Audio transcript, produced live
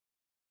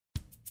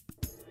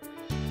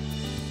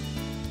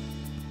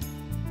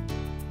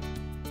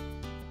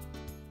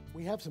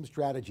We have some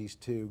strategies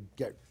to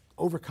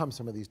overcome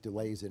some of these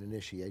delays in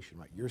initiation,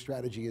 right? Your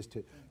strategy is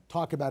to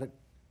talk about it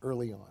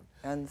early on.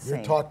 And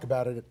you talk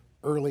about it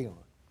early on.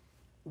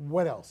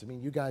 What else? I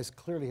mean, you guys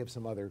clearly have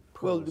some other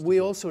pros. Well, we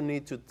also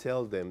need to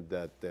tell them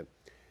that,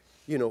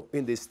 you know,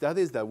 in the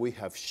studies that we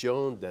have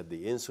shown that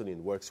the insulin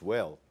works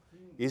well,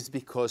 is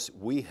because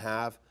we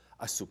have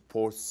a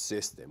support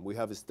system. We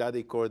have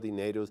study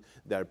coordinators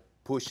that are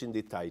pushing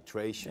the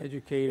titration.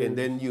 Educated. And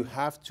then you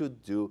have to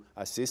do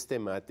a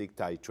systematic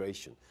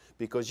titration.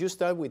 Because you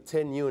start with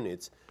 10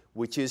 units,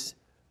 which is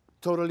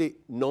totally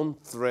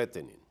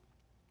non-threatening.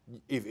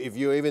 If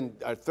you even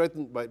are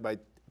threatened by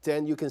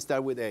 10, you can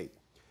start with 8.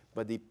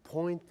 But the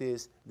point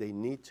is they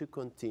need to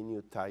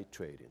continue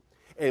titrating.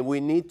 And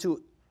we need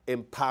to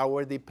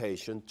empower the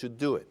patient to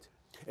do it.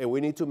 And we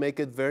need to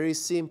make it very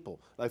simple.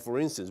 Like for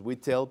instance, we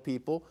tell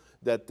people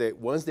that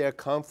once they are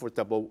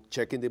comfortable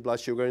checking the blood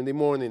sugar in the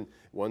morning,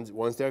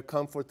 once they're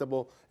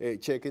comfortable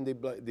checking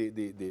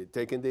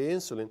taking the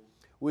insulin,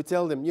 we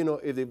tell them, you know,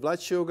 if the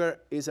blood sugar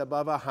is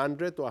above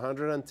 100 to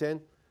 110,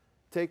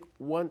 take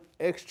 1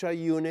 extra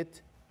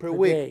unit per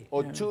week day,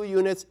 or 2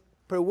 units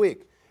per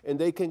week. And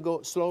they can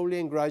go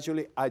slowly and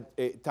gradually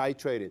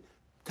titrating.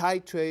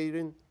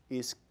 Titrating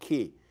is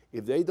key.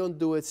 If they don't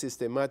do it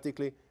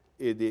systematically,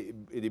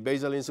 the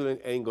basal insulin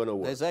ain't gonna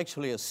work. There's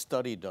actually a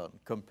study done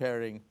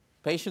comparing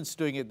patients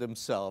doing it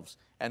themselves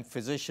and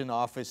physician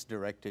office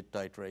directed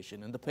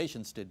titration, and the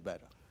patients did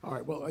better. All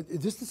right, well, is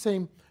this the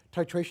same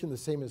titration, the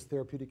same as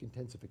therapeutic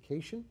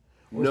intensification?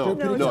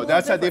 No,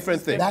 that's a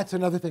different thing. That's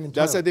another thing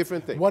entirely. That's a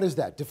different thing. What is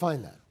that?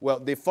 Define that. Well,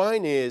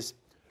 define is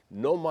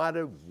no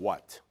matter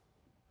what,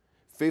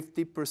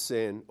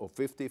 50% or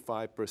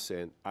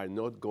 55% are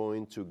not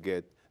going to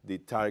get the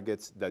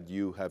targets that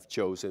you have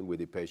chosen with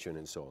the patient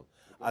and so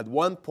on. At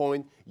one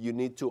point, you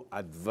need to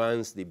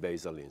advance the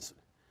basal insulin.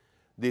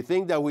 The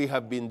thing that we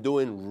have been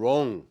doing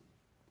wrong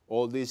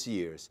all these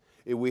years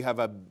is we have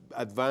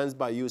advanced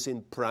by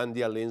using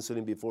prandial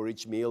insulin before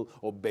each meal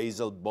or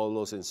basal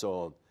bolus and so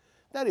on.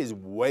 That is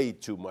way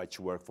too much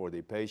work for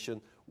the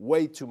patient,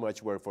 way too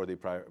much work for the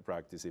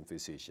practicing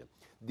physician.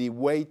 The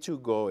way to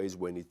go is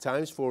when it's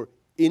times for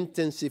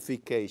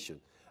intensification.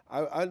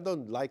 I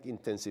don't like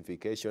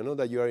intensification. I know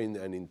that you are an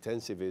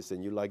intensivist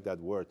and you like that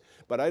word,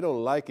 but I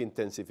don't like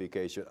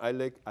intensification. I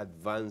like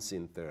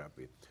advancing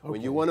therapy. Okay.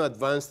 When you want to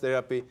advance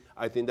therapy,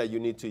 I think that you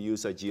need to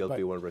use a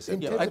GLP-1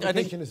 receptor.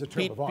 Intensification is a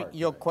term Pete, of art.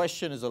 Your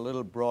question is a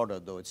little broader,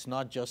 though. It's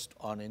not just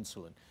on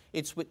insulin.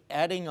 It's with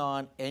adding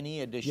on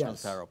any additional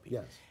therapy.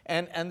 Yes.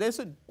 And there's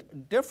a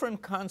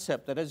different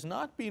concept that has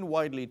not been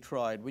widely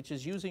tried, which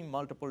is using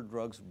multiple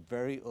drugs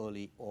very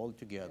early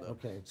altogether,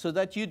 so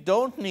that you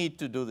don't need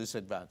to do this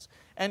advance.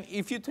 And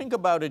if you think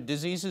about it,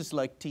 diseases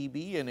like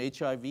TB and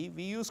HIV,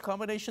 we use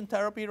combination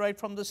therapy right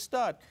from the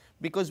start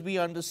because we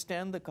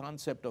understand the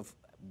concept of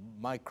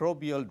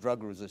microbial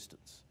drug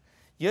resistance.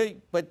 Yeah,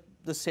 but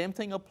the same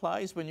thing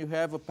applies when you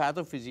have a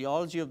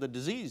pathophysiology of the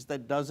disease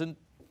that doesn't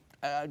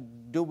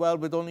do well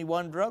with only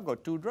 1 drug or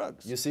 2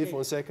 drugs. You see,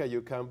 Fonseca,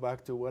 you come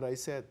back to what I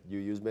said. You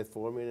use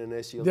metformin and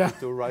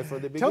SGLT2 right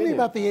from the beginning. Tell me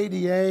about the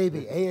ADA,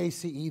 the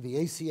AACE, the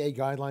ACA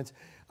guidelines.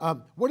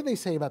 What do they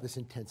say about this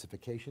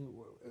intensification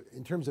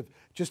in terms of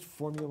just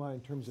formula,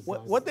 in terms of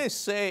what they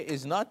say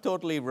is not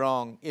totally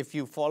wrong if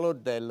you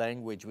followed their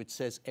language, which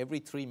says every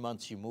 3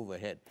 months you move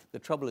ahead. The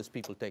trouble is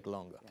people take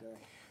longer.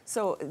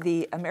 So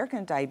the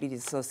American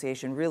Diabetes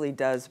Association really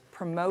does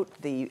promote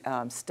the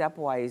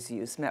stepwise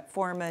use.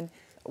 Metformin,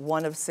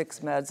 1 of 6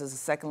 meds as a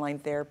second-line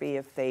therapy.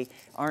 If they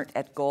aren't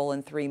at goal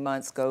in 3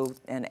 months, go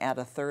and add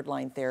a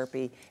third-line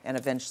therapy and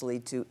eventually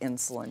to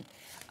insulin.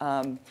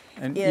 And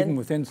even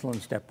with insulin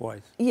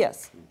stepwise.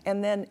 Yes.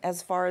 And then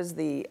as far as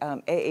the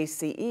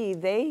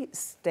AACE, they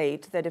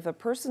state that if a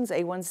person's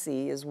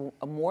A1C is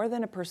more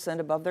than 1%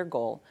 above their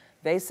goal,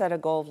 they set a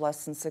goal of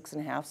less than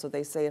 6.5, so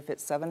they say if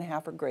it's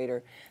 7.5 or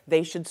greater,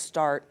 they should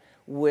start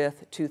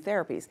with 2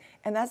 therapies.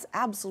 And that's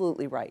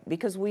absolutely right,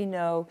 because we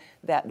know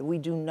that we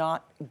do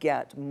not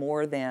get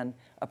more than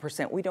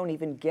 1%. We don't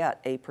even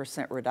get a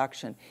 %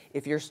 reduction.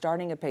 If you're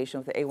starting a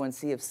patient with an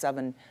A1C of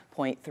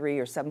 7.3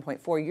 or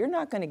 7.4, you're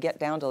not going to get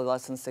down to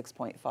less than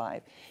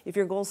 6.5. If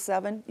your goal's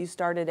 7, you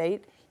start at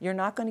 8, you're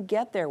not going to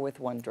get there with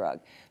 1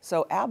 drug.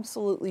 So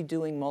absolutely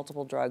doing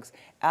multiple drugs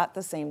at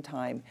the same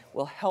time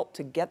will help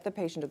to get the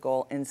patient to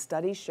goal, and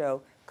studies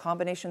show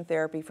combination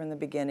therapy from the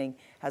beginning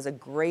has a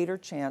greater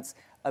chance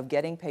of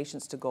getting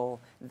patients to goal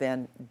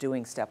than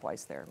doing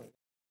stepwise therapy.